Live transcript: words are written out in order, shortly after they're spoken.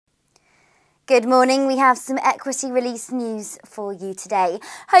Good morning. We have some equity release news for you today.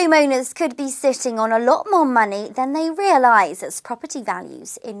 Homeowners could be sitting on a lot more money than they realise as property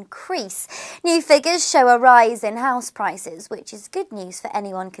values increase. New figures show a rise in house prices, which is good news for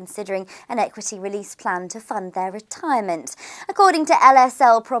anyone considering an equity release plan to fund their retirement. According to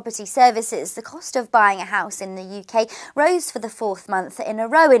LSL Property Services, the cost of buying a house in the UK rose for the fourth month in a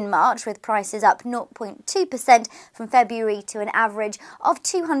row in March, with prices up 0.2% from February to an average of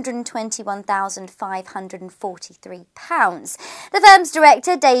 £221,543. The firm's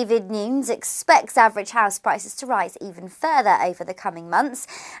director, David Nunes, expects average house prices to rise even further over the coming months.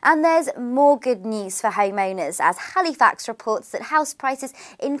 And there's more good news for homeowners, as Halifax reports that house prices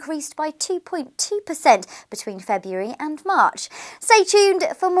increased by 2.2% between February and March. Stay tuned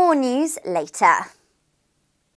for more news later.